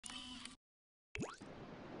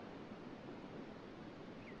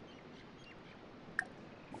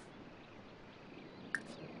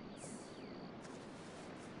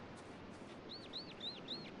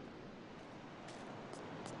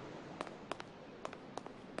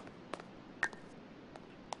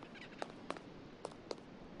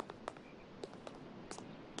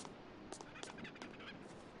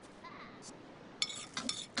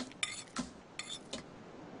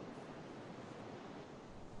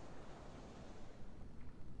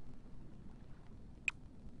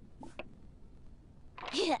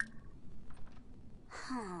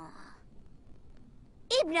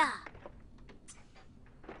Ibna.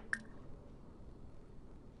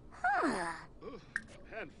 Huh.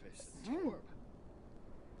 Panfish, torb.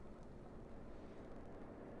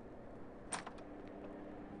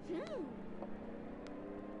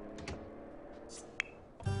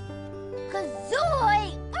 Kazooie!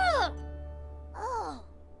 Ugh! Oh.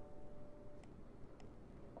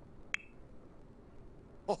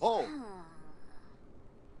 Ho ho!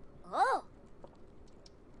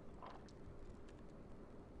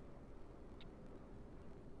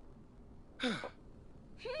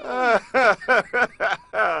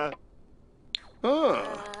 Oh.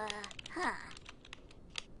 Huh.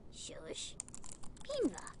 Shush.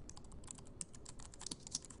 Pimba.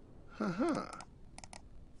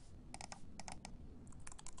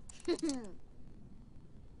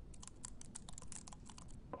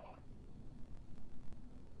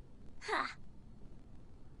 Ha.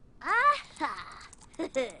 Aha.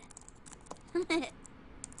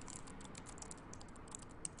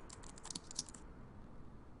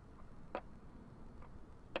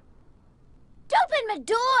 Open my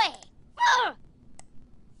door!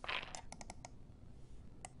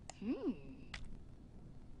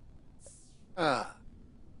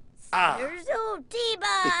 There's old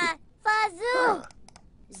Tiba, Fazoo,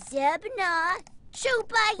 Zebna,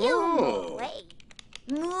 Chupa you, wait,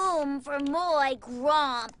 Moom for Moy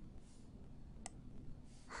Gromp.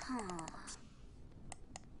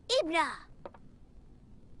 Ibna.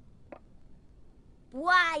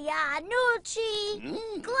 Waya Nuchi,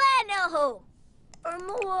 Glenoho, for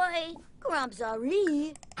Moy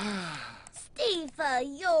Grompsari, Stefa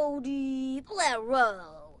Yodi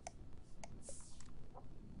Blero.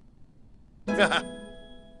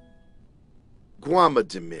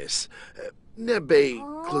 Guamadimis, Nebe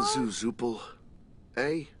Klazuzupal,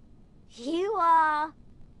 eh? You are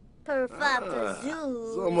Perfata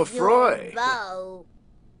Zoo. Zomafroy.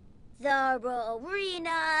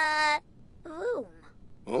 Zarbarina.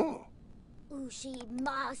 Oh. Ushi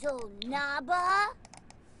Mazo Naba.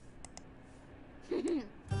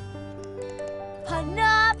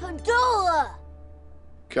 Hana Pandola.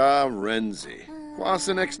 Ka Renzi.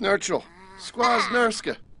 Quasanex Nurchel. Squaz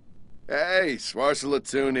Nurska. Hey,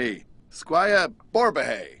 Swarsalatuni. Squaya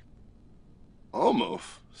Borbahe.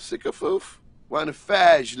 Almof. Sikafoof.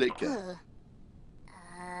 Wanafaj Lika.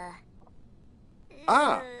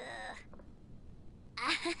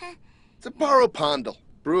 Zaparo Pondal.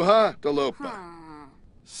 Bruja Dalopa.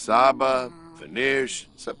 Saba. Vanish.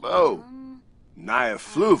 Sabo. Naya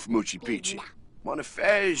Floof Muchi Pichi.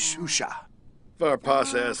 Wanafaj Usha.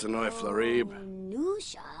 Varpasa Asanoi Flarib.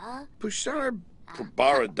 Nusha. Pushar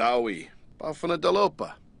Baradawi. Bafana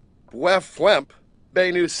Dalopa. Bwef Flemp.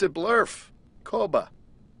 Benu Siblerf. Koba.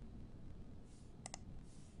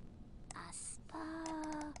 Aspa.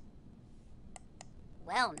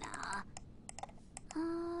 Well, nah.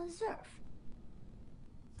 Zerf.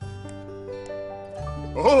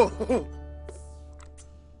 Oh!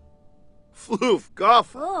 Floof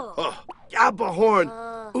Goff. Oh. Yabahorn.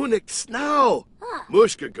 Unik Snow.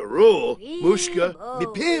 Mushka Garul. Mushka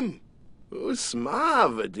Mipim.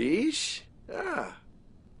 Usmavadish.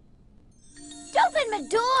 Open my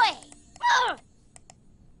door!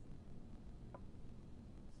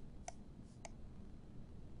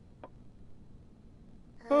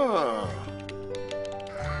 Oh.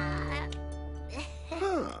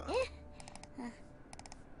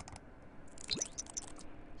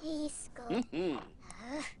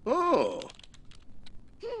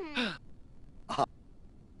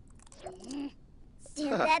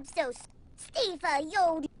 Websto Stefa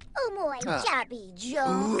Yod Umoy Jabby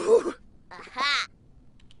Joe. Aha.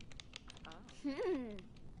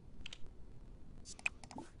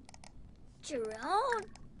 Jerome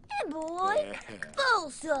and boy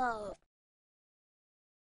Bolso.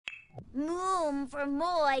 Moom for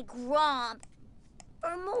Moy Gromp.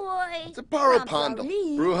 For Moy Zaparo Pondal.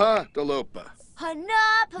 Bruja Dalopa.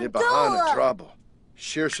 Hana Nibahana Padola. Trouble.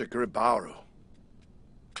 Shirsha Gribaru.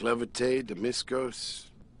 Clevite Demiscos.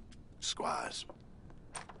 Squaz.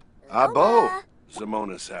 Abo.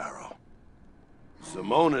 Zamonas Arrow.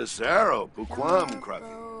 Zamonas Arrow. Buquam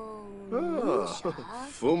Krabi.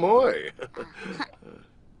 Fumoy.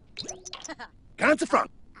 Can't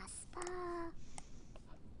front.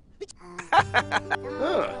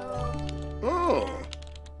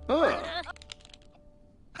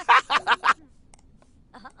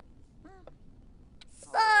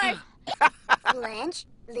 Sport. Blanche.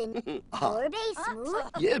 Lin. Orbe Smooth.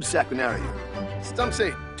 Yib Saquinario.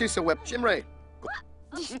 Stumpsy. Tisa Web Chimray.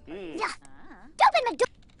 Open my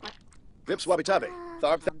door. Vips Wabitabe.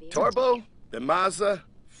 Tharp Torbo. Bimaza.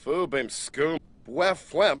 Fubim Scoom. Bwef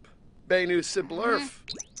Flemp. Benu Siblurf.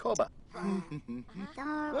 Koba.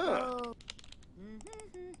 Darbo.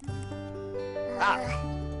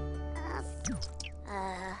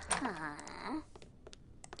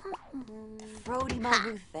 Frody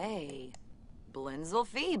Mabuthay. Blinzel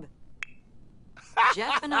Phoebe.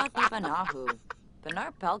 Jeffanathi Banahu.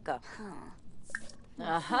 Benar Pelka.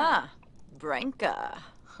 Aha. Branka.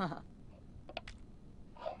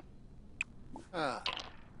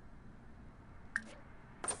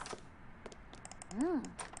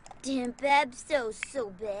 Dimpeb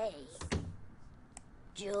so bay.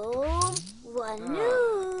 Joe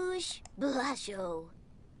Wanush Blasho.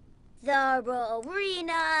 Tharbo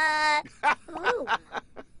Arena.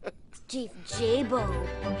 Chief Jabo.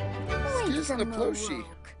 Skizna Ploshi.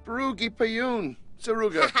 Barugi Payun.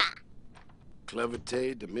 Saruga.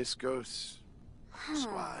 Clevite, Damiscos,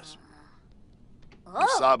 Swaz.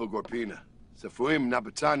 Oh, Saba Gorpina. Safuim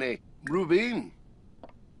Nabatane. Rubin.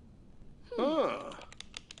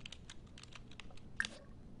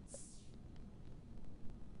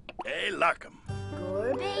 Hey, Larkham.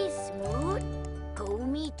 Gorbe Smooth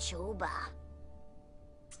Gomi Choba.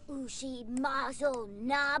 Ushi Mazo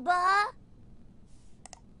Naba.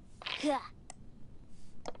 Ha.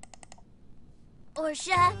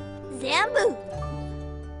 Orsha Zambu.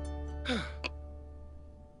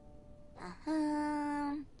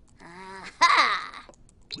 Aha.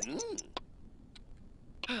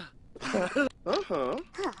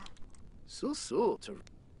 So.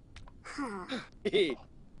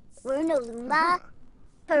 Werno Lumba.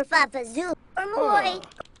 Perfapa Zoo. Ermoy.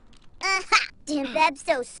 Aha. Dimbeb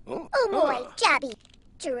so. Omoy. Jabby.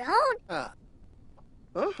 Jerome.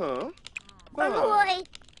 Ermoy.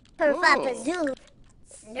 Perfapa Zoo.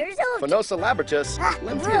 Nerzo. Phenosa Labratus.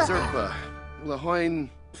 Lymphia Zerpa. Lahoin.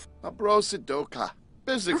 Abrosidoka.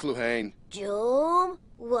 Bizikluhain. Jom.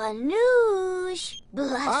 Wanush.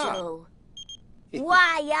 Blasho.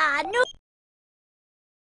 Waya no.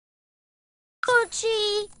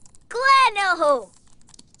 Uchi. Glenoho.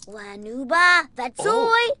 Wanuba.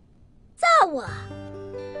 Vatsoi. Sawa.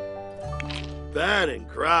 That and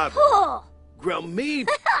Grab. Oh. Grummeed.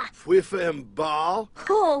 Fwifa and Ball.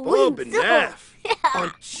 Oh, Bob we and so. Naff. On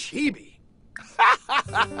Chibi.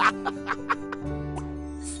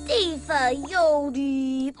 Stifa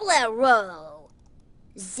Yodi Blero.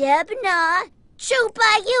 Zebna Chupa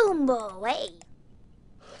Yumbo, eh?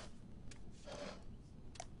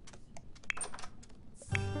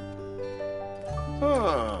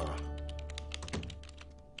 Huh.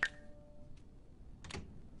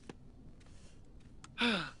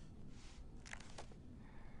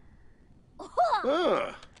 Go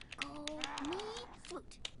me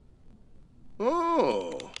flute.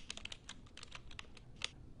 Oh.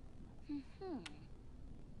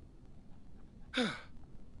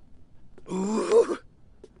 Ooh.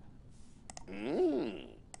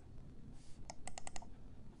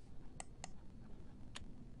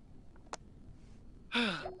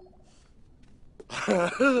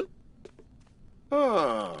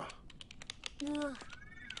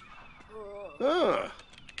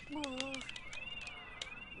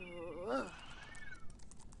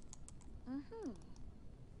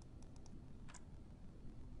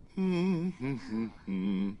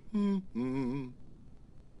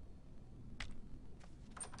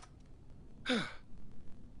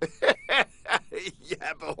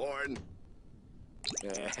 Yappahorn.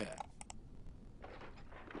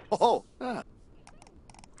 Oh.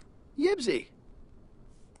 Yibsy.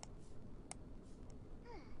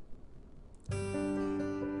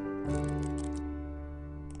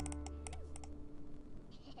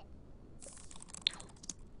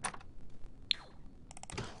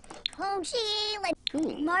 Hoshi,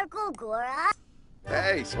 Marco Gora,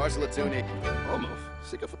 Hey, Swarslatuni. Almost.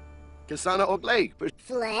 Sick of Kasana Oglay.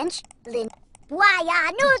 Flinch, Lin,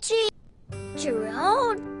 Waya Nuchi,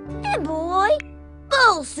 Jerome, and boy,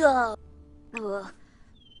 Bolso.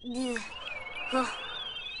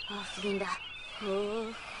 Linda.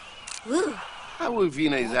 How will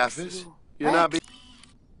Vine Zaffis? You're not be.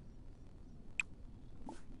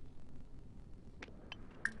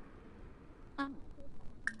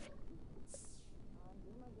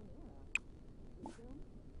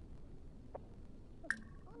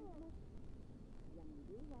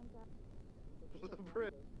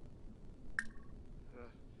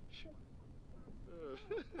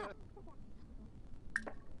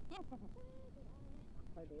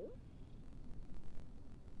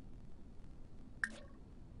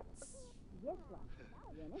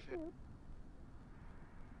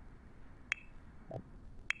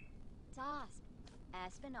 Tosk.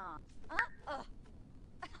 Aspinall.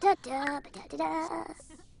 Da da da da da.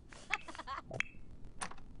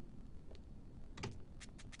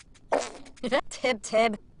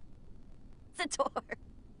 Tib. The door.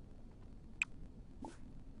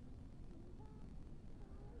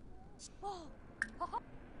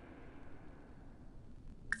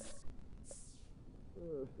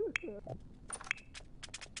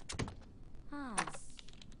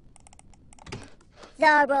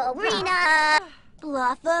 Zarbarina,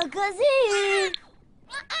 Blafagazi,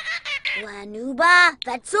 Lanuba,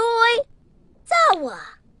 Vatsoy, Zawa,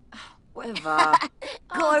 Wiva.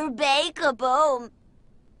 Gorbe Kaboom,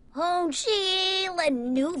 Honshi,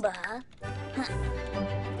 Lanuba,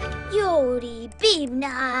 Yodi,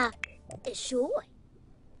 Bibna, Ishoy,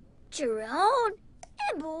 Chiron,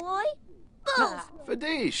 and boy, both.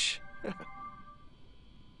 Fadish.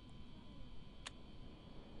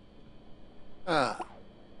 Ah.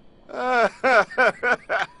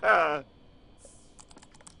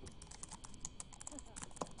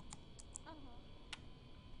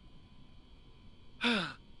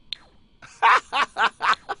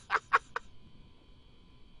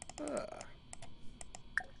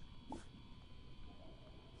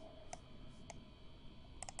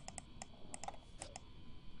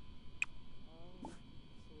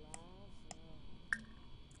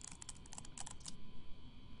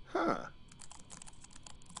 Huh.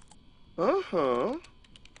 Uh-huh.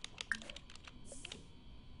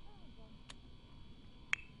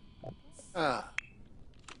 Ah.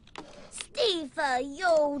 Stifa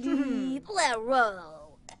Yodi,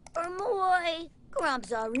 Blero, Ermoy,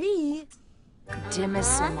 Grumzari.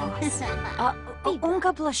 Dimisamos.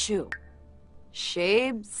 Unka Plashu.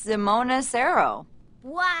 Shabe Simona Sero.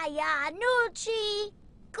 Wyanuchi,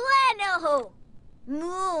 Glenoho,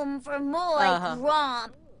 Moom for Moy,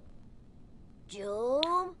 Gromp,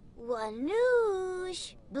 Jom,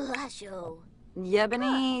 Wanoosh, Blusho.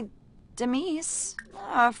 Yebony Demise.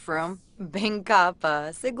 From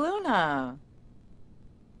Binkapa Sigluna.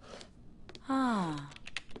 Ah.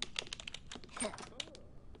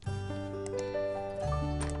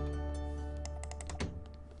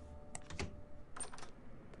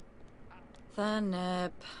 The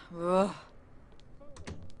nip. Ugh.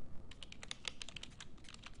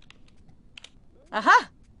 Aha!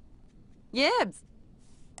 Yibs!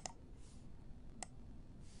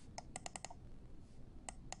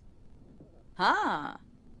 Huh.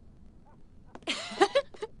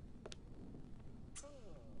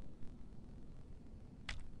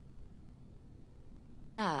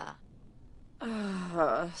 Ah.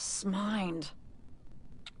 Smind.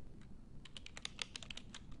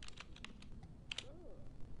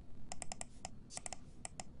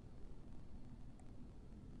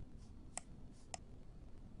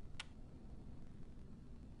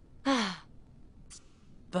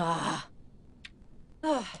 Bah.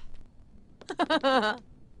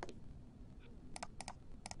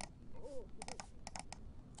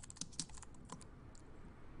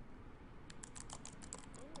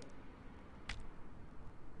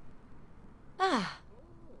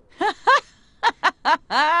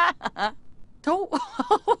 Don't.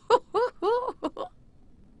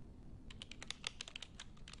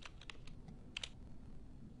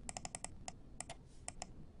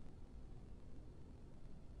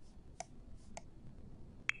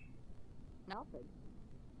 Nothing.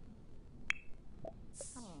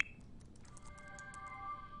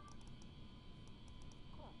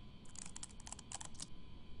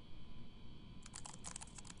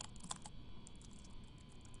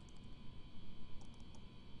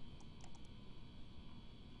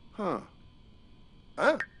 Huh.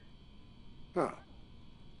 Huh? Huh.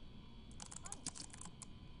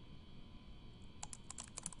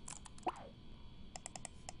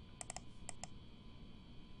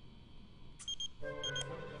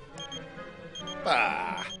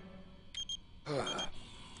 Ah.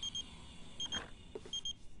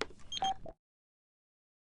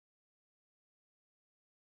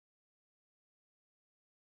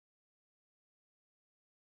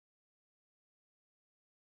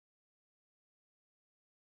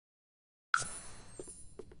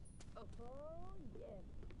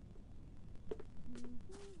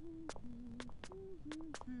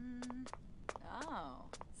 Oh,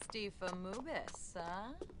 Stifa Mubis,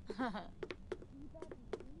 huh?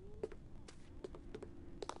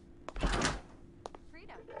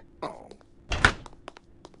 Freedom. Oh.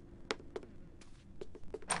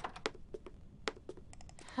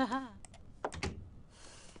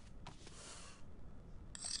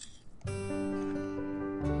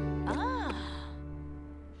 Ah.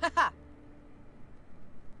 Haha.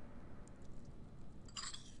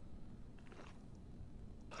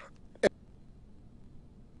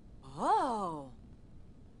 Oh.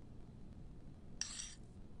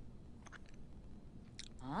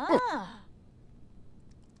 Ah.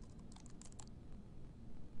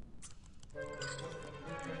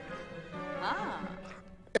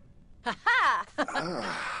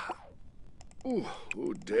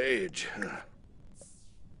 Stage.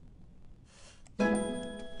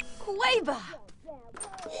 Cueva!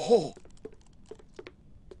 Oh.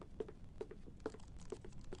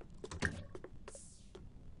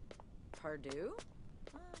 Purdue?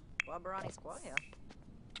 Wabarani Squaya.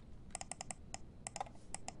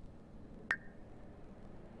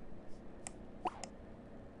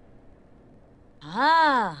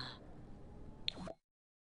 Ah!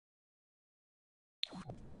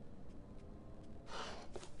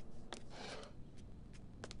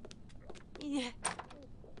 Yeah.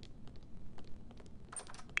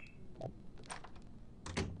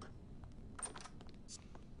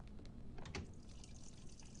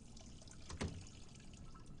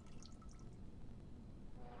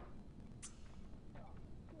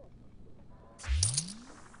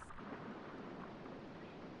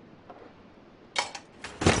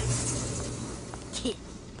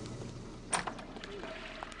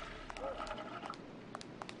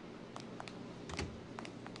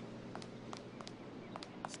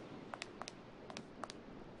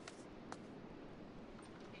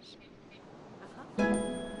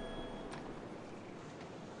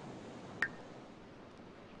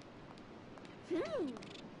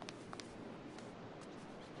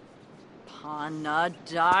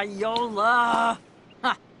 Panadayola!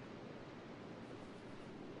 Ha!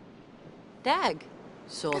 Dag.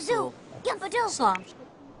 Kazoo! Yumpadoo! Slom.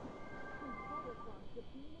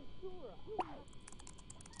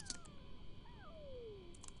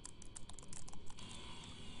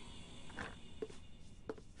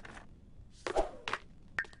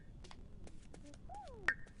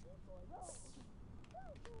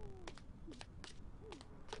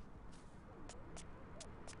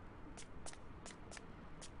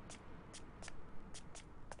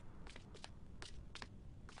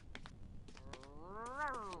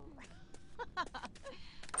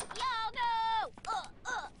 Y'all know!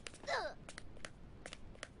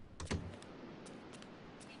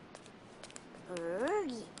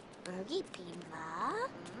 Ergy Pima?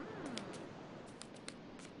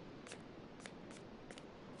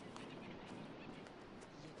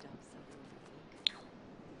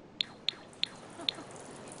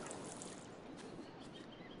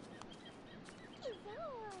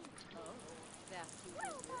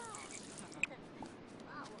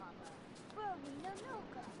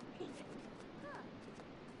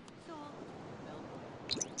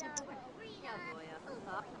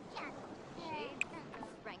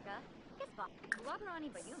 Wabarani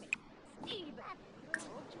Bayumi. Steve.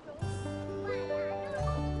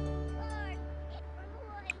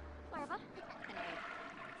 Barba.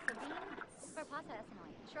 Sabine. Verpasa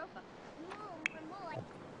Essenoi. Trofa.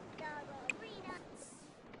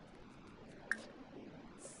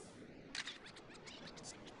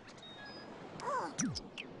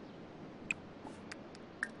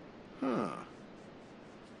 Huh.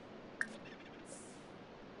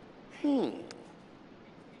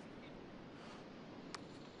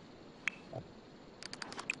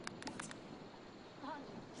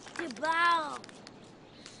 Debow!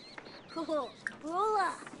 Cool.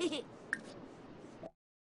 Rula!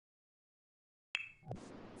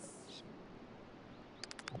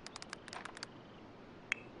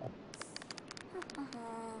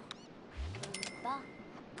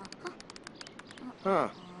 Huh.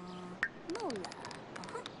 Mola.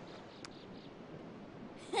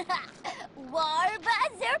 Warba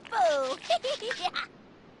Zerpo!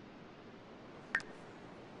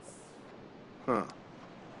 Huh.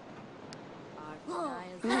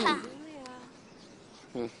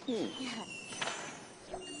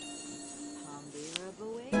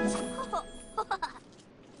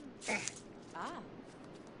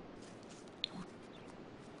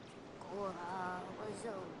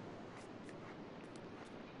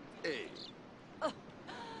 Hey.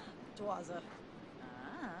 Dwaza.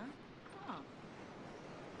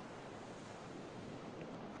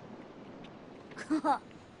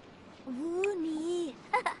 Woony.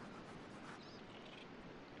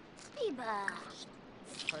 Biba.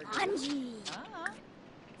 Anji.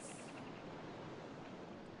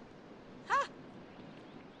 Ha!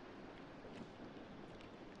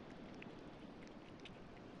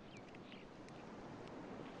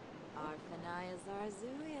 Arfanaya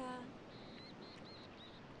Zarzuya.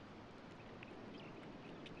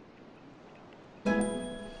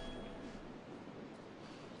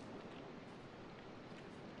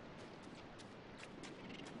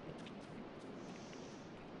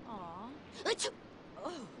 Achoo!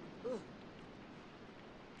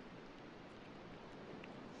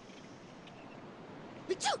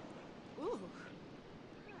 Achoo! Ooh.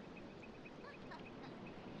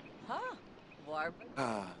 Huh? Warp.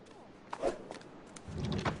 Ah.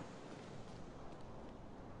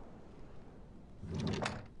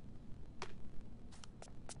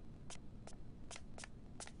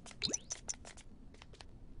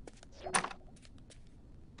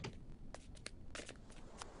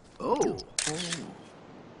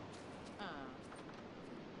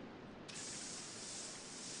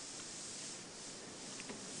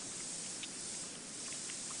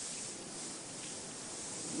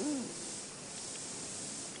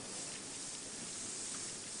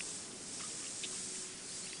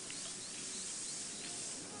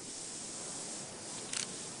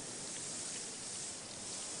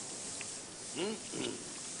 Mm-mm.